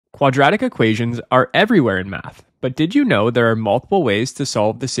Quadratic equations are everywhere in math, but did you know there are multiple ways to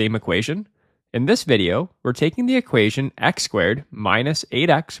solve the same equation? In this video, we're taking the equation x squared minus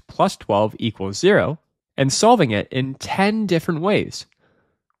 8x plus 12 equals 0 and solving it in 10 different ways.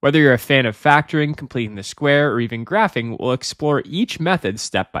 Whether you're a fan of factoring, completing the square, or even graphing, we'll explore each method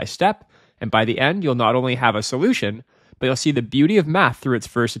step by step, and by the end, you'll not only have a solution, but you'll see the beauty of math through its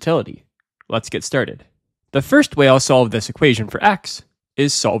versatility. Let's get started. The first way I'll solve this equation for x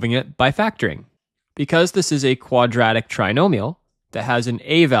is solving it by factoring. Because this is a quadratic trinomial that has an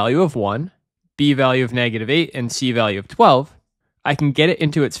a value of 1, b value of -8, and c value of 12, I can get it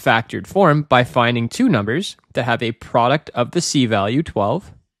into its factored form by finding two numbers that have a product of the c value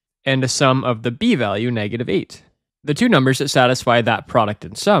 12 and a sum of the b value -8. The two numbers that satisfy that product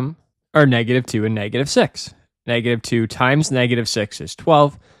and sum are -2 and -6. -2 times -6 is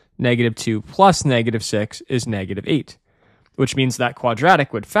 12, -2 plus -6 is -8, which means that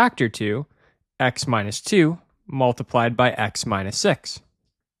quadratic would factor to x minus 2 multiplied by x minus 6.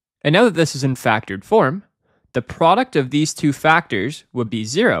 And now that this is in factored form, the product of these two factors would be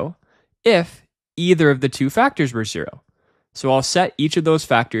 0 if either of the two factors were 0. So I'll set each of those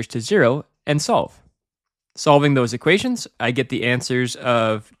factors to 0 and solve. Solving those equations, I get the answers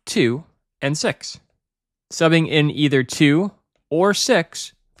of 2 and 6. Subbing in either 2 or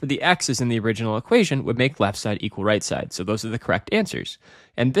 6 for the x's in the original equation would make left side equal right side, so those are the correct answers.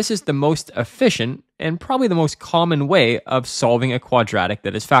 And this is the most efficient and probably the most common way of solving a quadratic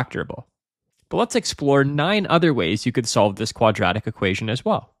that is factorable. But let's explore 9 other ways you could solve this quadratic equation as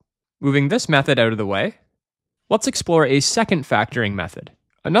well. Moving this method out of the way, let's explore a second factoring method.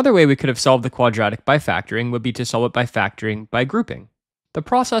 Another way we could have solved the quadratic by factoring would be to solve it by factoring by grouping. The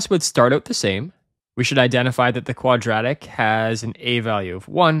process would start out the same. We should identify that the quadratic has an a value of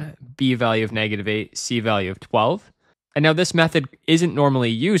 1, b value of -8, c value of 12. And now this method isn't normally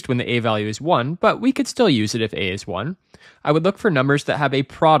used when the a value is 1, but we could still use it if a is 1. I would look for numbers that have a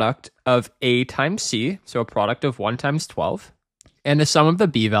product of a times c, so a product of 1 times 12, and a sum of the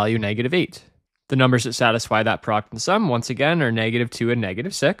b value -8. The numbers that satisfy that product and sum, once again, are -2 and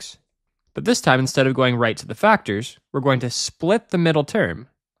 -6. But this time, instead of going right to the factors, we're going to split the middle term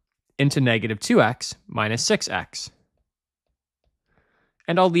into -2x minus 6x.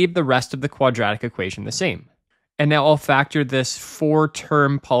 And I'll leave the rest of the quadratic equation the same. And now I'll factor this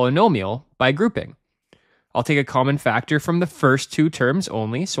 4-term polynomial by grouping. I'll take a common factor from the first two terms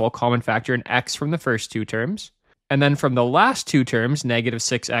only, so I'll common factor an x from the first two terms. And then from the last two terms,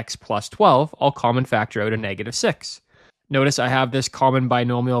 -6x plus 12, I'll common factor out a -6. Notice I have this common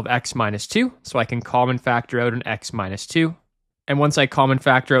binomial of x minus 2, so I can common factor out an x minus 2. And once I common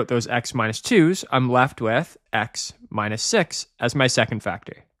factor out those x minus 2's, I'm left with x minus 6 as my second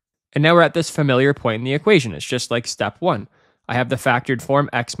factor. And now we're at this familiar point in the equation. It's just like step 1. I have the factored form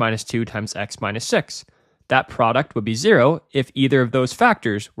x minus 2 times x minus 6. That product would be 0 if either of those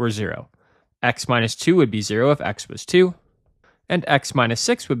factors were 0. X minus 2 would be 0 if x was 2, and x minus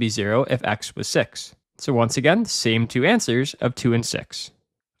 6 would be 0 if x was 6. So once again, same two answers of 2 and 6.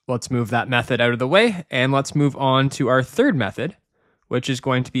 Let's move that method out of the way, and let's move on to our third method, which is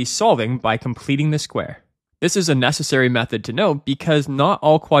going to be solving by completing the square. This is a necessary method to know because not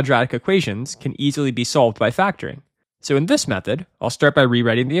all quadratic equations can easily be solved by factoring. So in this method, I'll start by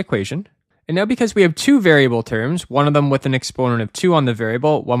rewriting the equation. And now because we have two variable terms, one of them with an exponent of 2 on the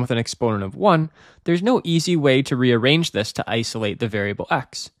variable, one with an exponent of 1, there's no easy way to rearrange this to isolate the variable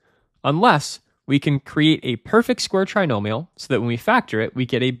x, unless we can create a perfect square trinomial so that when we factor it, we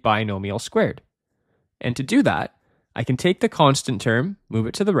get a binomial squared. And to do that, I can take the constant term, move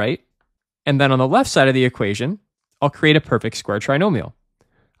it to the right, and then on the left side of the equation, I'll create a perfect square trinomial.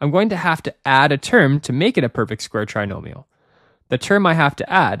 I'm going to have to add a term to make it a perfect square trinomial. The term I have to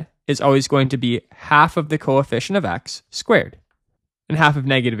add is always going to be half of the coefficient of x squared. And half of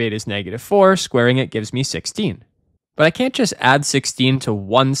 -8 is -4, squaring it gives me 16. But I can't just add 16 to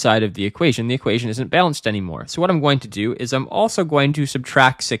one side of the equation isn't balanced anymore. So what I'm going to do is I'm also going to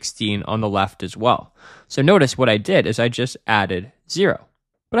subtract 16 on the left as well. So notice what I did is I just added 0.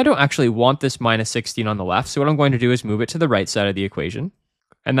 But I don't actually want this -16 on the left, so what I'm going to do is move it to the right side of the equation.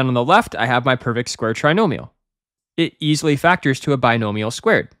 And then on the left, I have my perfect square trinomial. It easily factors to a binomial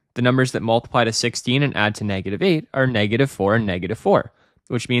squared. The numbers that multiply to 16 and add to -8 are -4 and -4,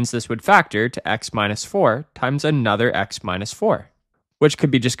 which means this would factor to x minus 4 times another x minus 4, which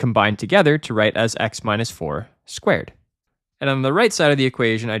could be just combined together to write as x minus 4 squared. And on the right side of the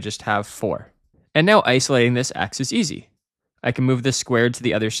equation, I just have 4. And now isolating this x is easy. I can move this squared to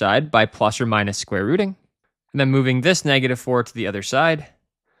the other side by plus or minus square rooting. And then moving this -4 to the other side,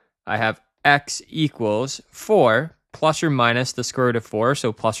 I have x equals 4 plus or minus the square root of 4,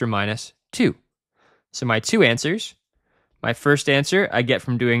 so plus or minus 2. So my two answers, my first answer I get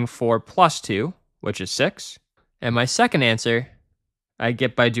from doing 4 plus 2, which is 6. And my second answer I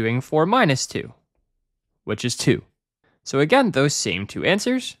get by doing 4 minus 2, which is 2. So again, those same two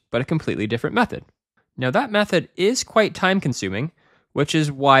answers, but a completely different method. Now that method is quite time consuming, which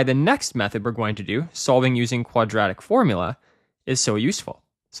is why the next method we're going to do, solving using quadratic formula, is so useful.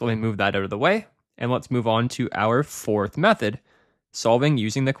 So let me move that out of the way, and let's move on to our fourth method, solving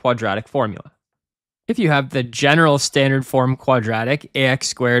using the quadratic formula. If you have the general standard form quadratic ax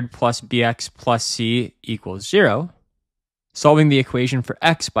squared plus bx plus c equals 0, solving the equation for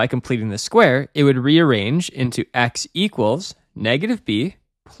x by completing the square, it would rearrange into x equals negative b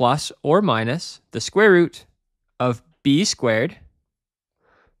plus or minus the square root of b squared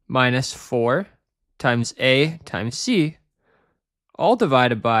minus 4 times a times c, all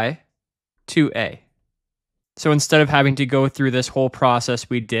divided by 2a. So instead of having to go through this whole process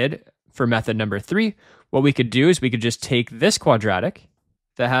we did for method number 3, what we could do is we could just take this quadratic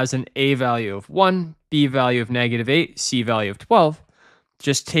that has an a value of 1, b value of negative 8, c value of 12,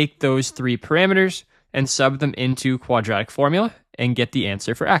 just take those three parameters and sub them into quadratic formula and get the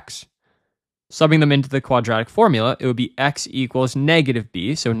answer for x. Subbing them into the quadratic formula, it would be x equals negative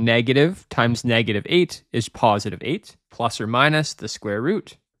b, so negative times negative 8 is positive 8, plus or minus the square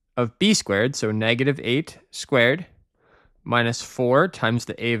root of b squared, so negative 8 squared, minus 4 times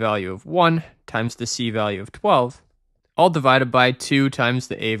the a value of 1 times the c value of 12, all divided by 2 times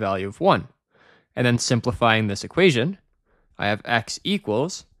the a value of 1. And then simplifying this equation, I have x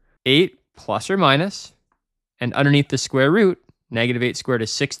equals 8 plus or minus, and underneath the square root, negative 8 squared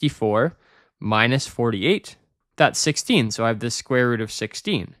is 64, minus 48, that's 16. So I have the square root of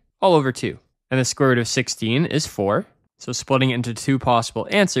 16 all over 2. And the square root of 16 is 4. So splitting it into two possible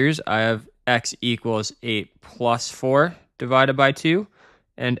answers, I have x equals 8 plus 4 divided by 2,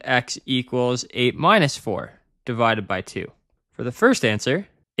 and x equals 8 minus 4 divided by 2. For the first answer,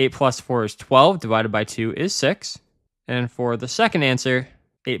 8 plus 4 is 12 divided by 2 is 6. And for the second answer,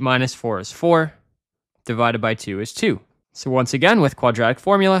 8 minus 4 is 4 divided by 2 is 2. So once again, with quadratic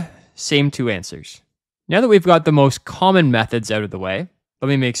formula, same two answers. Now that we've got the most common methods out of the way, let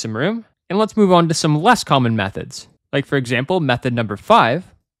me make some room, and let's move on to some less common methods. Like for example, method number 5,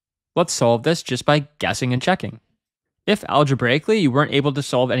 let's solve this just by guessing and checking. If algebraically you weren't able to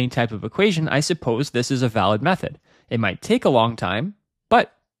solve any type of equation, I suppose this is a valid method. It might take a long time,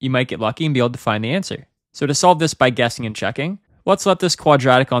 but you might get lucky and be able to find the answer. So to solve this by guessing and checking, let's let this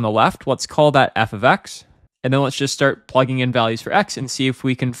quadratic on the left, let's call that f of x. And then let's just start plugging in values for x and see if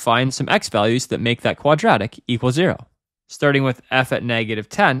we can find some x values that make that quadratic equal 0. Starting with f at negative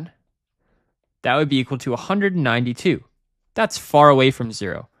 10, that would be equal to 192. That's far away from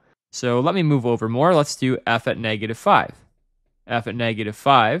 0. So let me move over more. Let's do f at negative 5. F at negative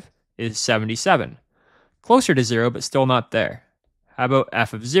 5 is 77. Closer to 0, but still not there. How about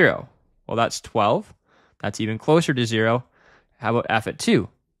f of 0? Well, that's 12. That's even closer to 0. How about f at 2?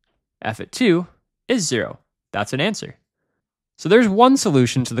 F at 2 is 0. That's an answer. So there's one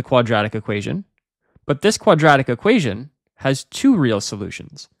solution to the quadratic equation, but this quadratic equation has two real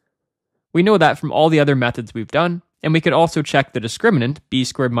solutions. We know that from all the other methods we've done, and we could also check the discriminant, b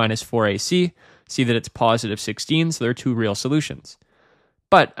squared minus 4ac, see that it's positive 16, so there are two real solutions.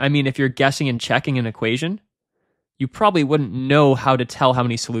 But, I mean, if you're guessing and checking an equation, you probably wouldn't know how to tell how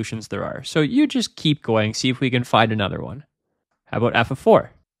many solutions there are. So you just keep going, see if we can find another one. How about f of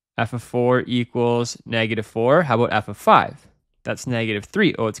 4? F of 4 equals negative 4. How about f of 5? That's negative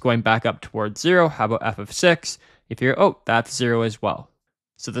 3. Oh, it's going back up towards 0. How about f of 6? If you're, oh, that's 0 as well.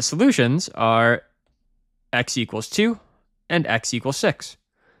 So the solutions are x equals 2 and x equals 6.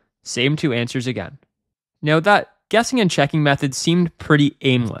 Same two answers again. Now that guessing and checking method seemed pretty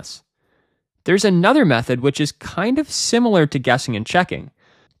aimless. There's another method which is kind of similar to guessing and checking.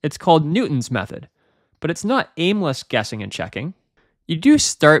 It's called Newton's method, but it's not aimless guessing and checking. You do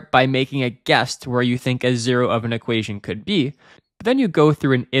start by making a guess to where you think a 0 of an equation could be, but then you go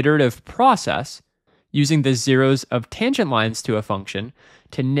through an iterative process using the zeros of tangent lines to a function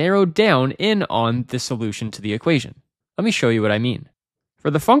to narrow down in on the solution to the equation. Let me show you what I mean.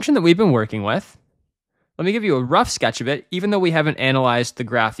 For the function that we've been working with, let me give you a rough sketch of it. Even though we haven't analyzed the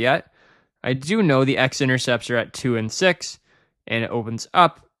graph yet, I do know the x-intercepts are at 2 and 6, and it opens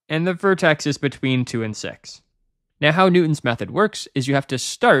up, and the vertex is between 2 and 6. Now, how Newton's method works is you have to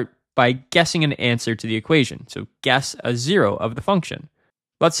start by guessing an answer to the equation. So guess a 0 of the function.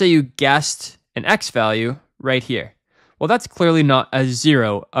 Let's say you guessed an x value right here. Well, that's clearly not a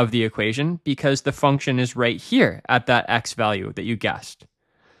 0 of the equation because the function is right here at that x value that you guessed.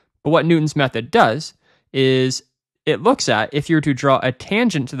 But what Newton's method does is it looks at if you were to draw a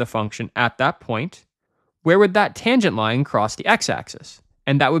tangent to the function at that point, where would that tangent line cross the x-axis?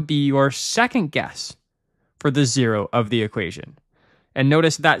 And that would be your second guess for the zero of the equation. And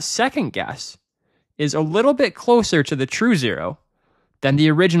notice that second guess is a little bit closer to the true zero than the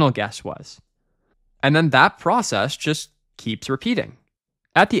original guess was. And then that process just keeps repeating.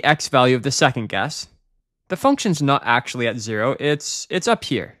 At the x value of the second guess, the function's not actually at zero, it's up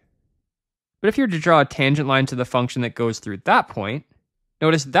here. But if you were to draw a tangent line to the function that goes through that point,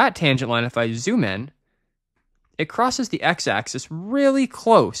 notice that tangent line, if I zoom in, it crosses the x-axis really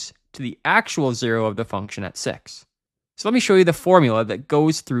close to the actual zero of the function at 6. So let me show you the formula that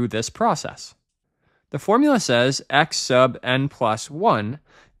goes through this process. The formula says x sub n plus 1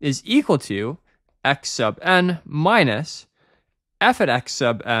 is equal to x sub n minus f at x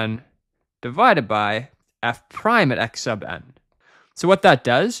sub n divided by f prime at x sub n. So what that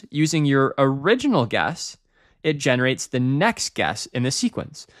does, using your original guess, it generates the next guess in the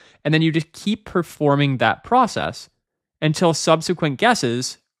sequence. And then you just keep performing that process until subsequent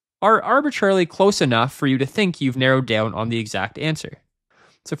guesses are arbitrarily close enough for you to think you've narrowed down on the exact answer.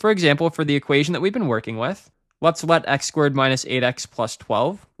 So for example, for the equation that we've been working with, let's let x squared minus 8x plus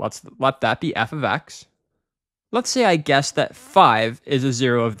 12, let's let that be f of x. Let's say I guess that 5 is a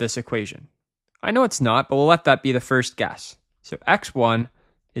zero of this equation. I know it's not, but we'll let that be the first guess. So x1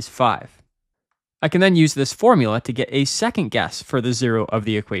 is 5. I can then use this formula to get a second guess for the zero of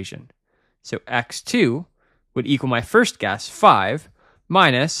the equation. So x2 would equal my first guess, 5,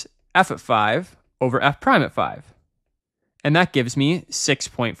 minus f at 5 over f prime at 5. And that gives me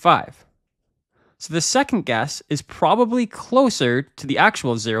 6.5. So the second guess is probably closer to the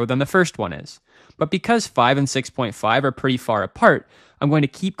actual zero than the first one is. But because 5 and 6.5 are pretty far apart, I'm going to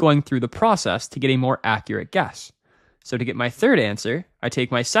keep going through the process to get a more accurate guess. So to get my third answer, I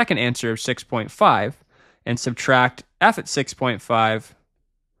take my second answer of 6.5 and subtract f at 6.5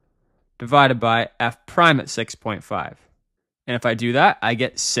 divided by f prime at 6.5. And if I do that, I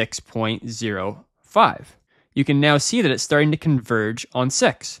get 6.05. You can now see that it's starting to converge on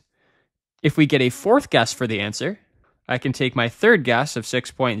 6. If we get a fourth guess for the answer, I can take my third guess of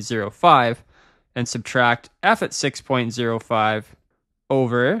 6.05 and subtract f at 6.05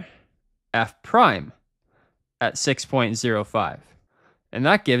 over f prime at 6.05. And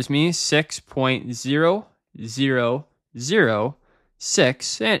that gives me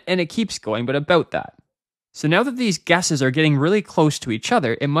 6.0006, and it keeps going, but about that. So now that these guesses are getting really close to each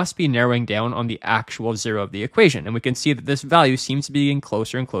other, it must be narrowing down on the actual zero of the equation. And we can see that this value seems to be getting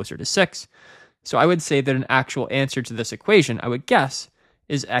closer and closer to 6. So I would say that an actual answer to this equation, I would guess,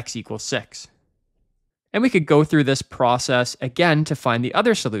 is x equals 6. And we could go through this process again to find the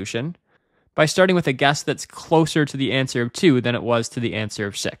other solution by starting with a guess that's closer to the answer of 2 than it was to the answer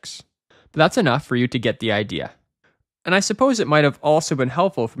of 6. But that's enough for you to get the idea. And I suppose it might have also been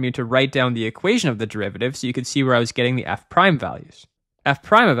helpful for me to write down the equation of the derivative so you could see where I was getting the f prime values. F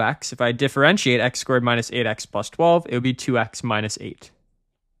prime of x, if I differentiate x squared minus 8x plus 12, it would be 2x minus 8.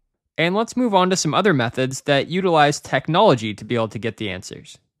 And let's move on to some other methods that utilize technology to be able to get the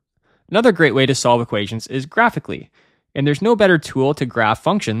answers. Another great way to solve equations is graphically, and there's no better tool to graph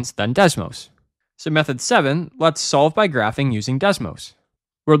functions than Desmos. So method 7, let's solve by graphing using Desmos.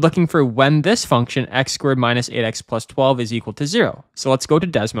 We're looking for when this function x squared minus 8x plus 12 is equal to 0. So let's go to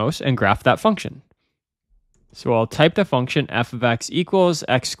Desmos and graph that function. So I'll type the function f of x equals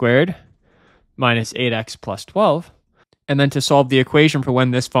x squared minus 8x plus 12. And then to solve the equation for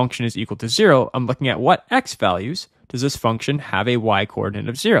when this function is equal to 0, I'm looking at what x values does this function have a y coordinate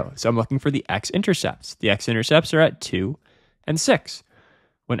of 0. So I'm looking for the x-intercepts. The x-intercepts are at 2 and 6.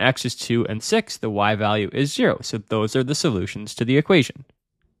 When x is 2 and 6, the y value is 0. So those are the solutions to the equation.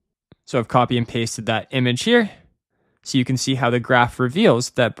 So I've copy and pasted that image here, so you can see how the graph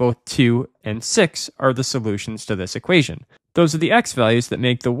reveals that both 2 and 6 are the solutions to this equation. Those are the x values that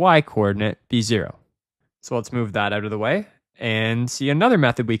make the y coordinate be 0. So let's move that out of the way and see another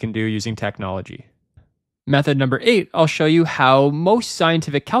method we can do using technology. Method number 8, I'll show you how most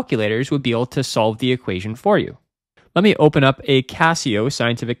scientific calculators would be able to solve the equation for you. Let me open up a Casio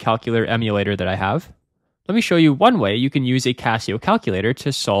scientific calculator emulator that I have. Let me show you one way you can use a Casio calculator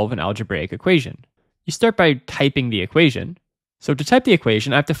to solve an algebraic equation. You start by typing the equation. So to type the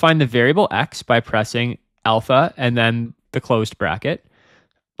equation, I have to find the variable x by pressing alpha and then the closed bracket.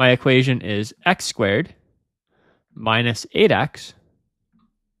 My equation is x squared minus 8x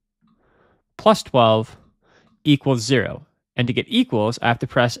plus 12 equals 0. And to get equals, I have to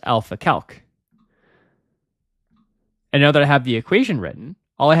press alpha calc. And now that I have the equation written,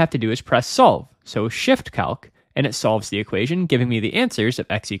 all I have to do is press solve. So shift calc, and it solves the equation, giving me the answers of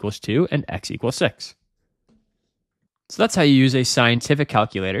x equals 2 and x equals 6. So that's how you use a scientific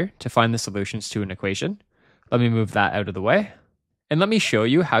calculator to find the solutions to an equation. Let me move that out of the way. And let me show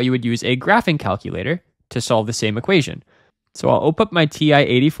you how you would use a graphing calculator to solve the same equation. So I'll open up my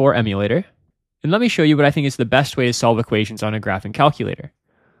TI-84 emulator, and let me show you what I think is the best way to solve equations on a graphing calculator.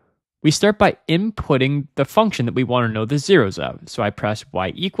 We start by inputting the function that we want to know the zeros of. So I press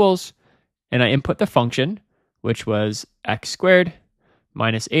y equals, and I input the function, which was x squared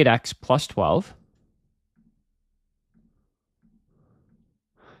minus 8x plus 12.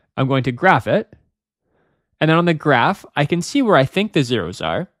 I'm going to graph it. And then on the graph, I can see where I think the zeros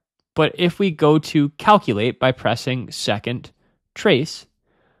are. But if we go to calculate by pressing second trace,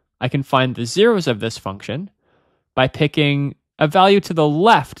 I can find the zeros of this function by picking a value to the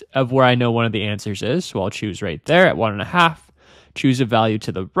left of where I know one of the answers is. So I'll choose right there at 1.5, choose a value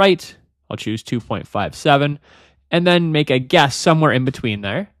to the right. I'll choose 2.57, and then make a guess somewhere in between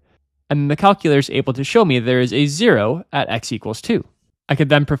there. And the calculator is able to show me there is a 0 at x equals 2. I could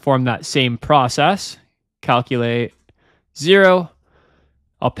then perform that same process, calculate 0.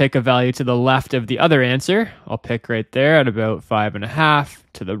 I'll pick a value to the left of the other answer. I'll pick right there at about 5.5,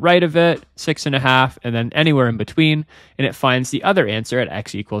 to the right of it, 6.5, and then anywhere in between, and it finds the other answer at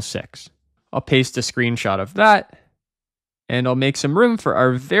x equals 6. I'll paste a screenshot of that, and I'll make some room for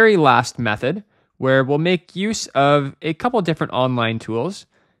our very last method, where we'll make use of a couple different online tools,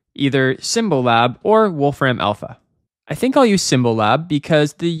 either Symbolab or Wolfram Alpha. I think I'll use Symbolab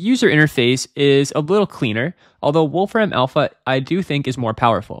because the user interface is a little cleaner, although Wolfram Alpha I do think is more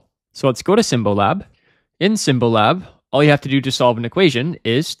powerful. So let's go to Symbolab. In Symbolab, all you have to do to solve an equation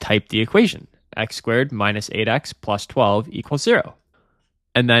is type the equation, x squared minus 8x plus 12 equals 0.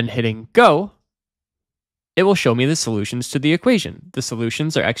 And then hitting go, it will show me the solutions to the equation. The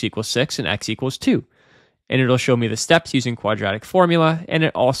solutions are x equals 6 and x equals 2. And it'll show me the steps using quadratic formula, and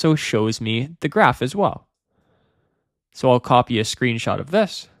it also shows me the graph as well. So I'll copy a screenshot of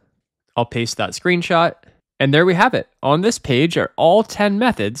this. I'll paste that screenshot, and there we have it. On this page are all 10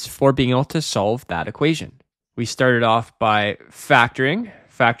 methods for being able to solve that equation. We started off by factoring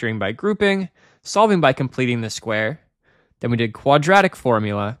by grouping, solving by completing the square. Then we did quadratic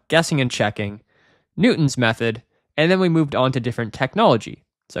formula, guessing and checking, Newton's method, and then we moved on to different technology,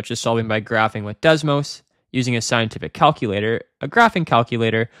 such as solving by graphing with Desmos, using a scientific calculator, a graphing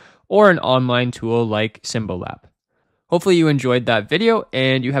calculator, or an online tool like Symbolab. Hopefully you enjoyed that video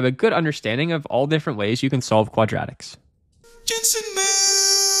and you have a good understanding of all different ways you can solve quadratics. Jensen Math.